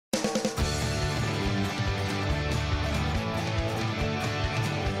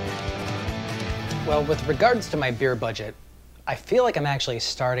Well, with regards to my beer budget, I feel like I'm actually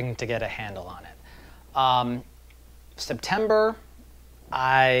starting to get a handle on it. September,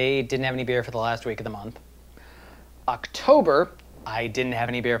 I didn't have any beer for the last week of the month. October, I didn't have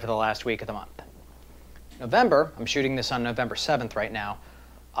any beer for the last week of the month. November, I'm shooting this on November 7th right now.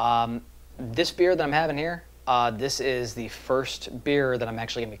 This beer that I'm having here, this is the first beer that I'm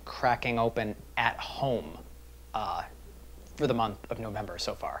actually going to be cracking open at home for the month of November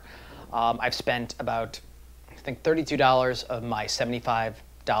so far. I've spent about, I think, $32 of my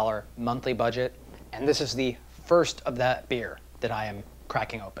 $75 monthly budget, and this is the first of that beer that I am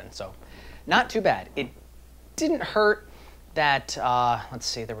cracking open, so not too bad. It didn't hurt that, let's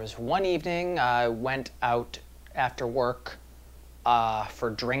see, there was one evening I went out after work for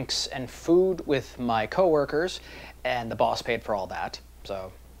drinks and food with my coworkers, and the boss paid for all that,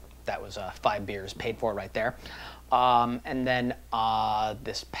 so that was 5 beers paid for right there. And then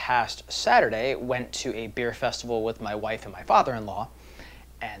this past Saturday, went to a beer festival with my wife and my father-in-law,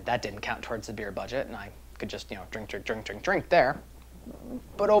 and that didn't count towards the beer budget, and I could just, you know, drink there.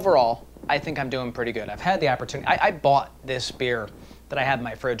 But overall, I think I'm doing pretty good. I've had the opportunity. I bought this beer that I have in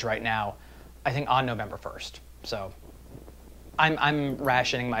my fridge right now, I think on November 1st. So I'm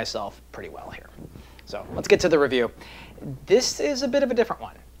rationing myself pretty well here. So let's get to the review. This is a bit of a different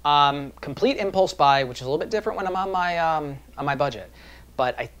one. Complete impulse buy, which is a little bit different when I'm on my budget.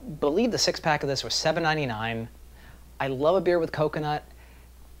 But I believe the 6-pack of this was $7.99. I love a beer with coconut,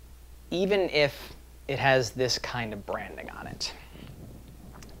 even if it has this kind of branding on it.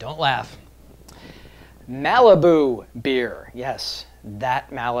 Don't laugh. Malibu Beer. Yes, that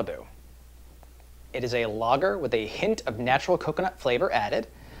Malibu. It is a lager with a hint of natural coconut flavor added,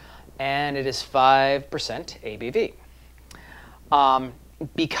 and it is 5% ABV.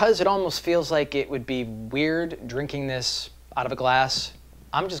 Because it almost feels like it would be weird drinking this out of a glass,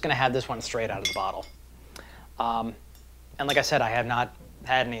 I'm just going to have this one straight out of the bottle. And like I said, I have not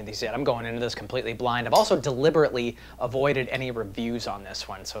had any of these yet. I'm going into this completely blind. I've also deliberately avoided any reviews on this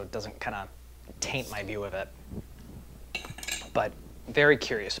one so it doesn't kind of taint my view of it. But very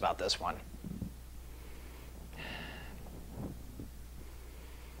curious about this one.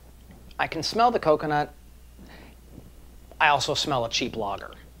 I can smell the coconut. I also smell a cheap lager,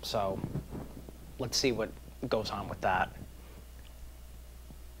 so let's see what goes on with that.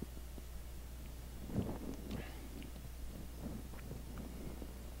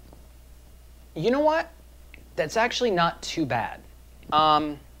 You know what? That's actually not too bad.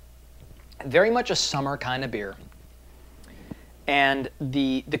 Very much a summer kind of beer. And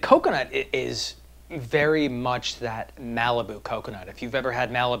the coconut is very much that Malibu coconut. If you've ever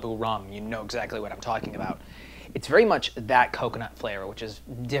had Malibu rum, you know exactly what I'm talking about. It's very much that coconut flavor, which is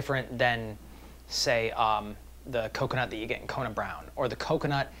different than, say, the coconut that you get in Kona Brown, or the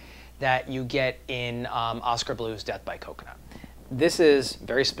coconut that you get in Oscar Blues Death by Coconut. This is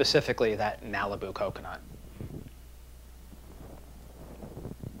very specifically that Malibu coconut.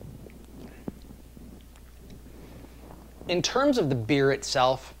 In terms of the beer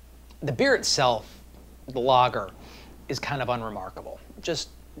itself, the lager, is kind of unremarkable. Just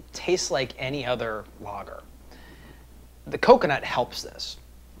tastes like any other lager. The coconut helps this.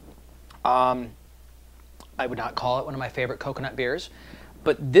 I would not call it one of my favorite coconut beers,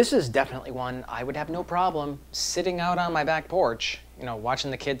 but this is definitely one I would have no problem sitting out on my back porch, you know,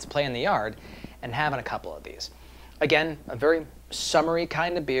 watching the kids play in the yard and having a couple of these. Again, a very summery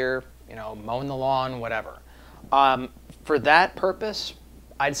kind of beer, you know, mowing the lawn, whatever. For that purpose,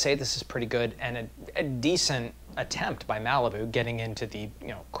 I'd say this is pretty good and a decent attempt by Malibu getting into the, you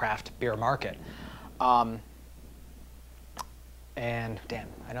know, craft beer market. And damn,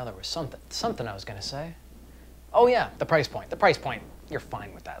 I know there was something I was gonna say. Oh yeah, the price point. The price point, you're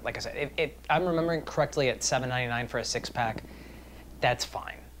fine with that. Like I said, I'm remembering correctly at $7.99 for a 6-pack. That's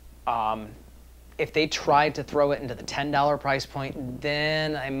fine. If they tried to throw it into the $10 price point,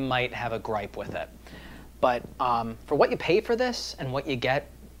 then I might have a gripe with it. But for what you pay for this and what you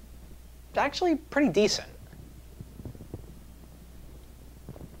get, it's actually pretty decent.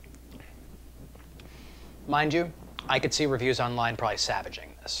 Mind you, I could see reviews online probably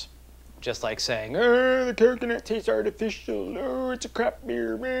savaging this. Just like saying, oh, the coconut tastes artificial, oh, it's a crap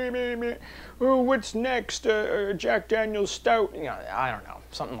beer, meh, meh, meh. Oh, what's next, Jack Daniel's Stout? You know, I don't know,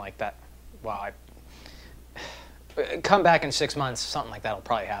 something like that. Well, come back in 6 months, something like that will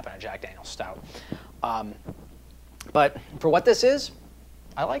probably happen at Jack Daniel's Stout. But for what this is,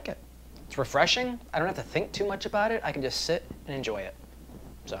 I like it. It's refreshing. I don't have to think too much about it. I can just sit and enjoy it.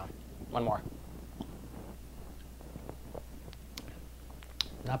 So, one more.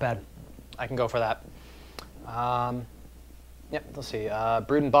 Not bad. I can go for that. Yep, let's see.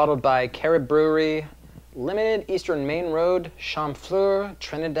 Brewed and bottled by Carib Brewery, Limited, Eastern Main Road, Chamfleur,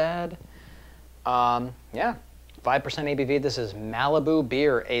 Trinidad. Yeah, 5% ABV. This is Malibu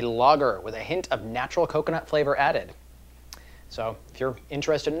Beer, a lager with a hint of natural coconut flavor added. So if you're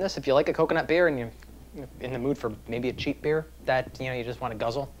interested in this, if you like a coconut beer and you're in the mood for maybe a cheap beer that you just want to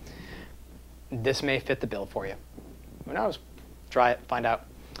guzzle, this may fit the bill for you. Who knows? Try it, find out.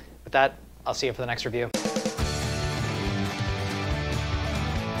 With that, I'll see you for the next review.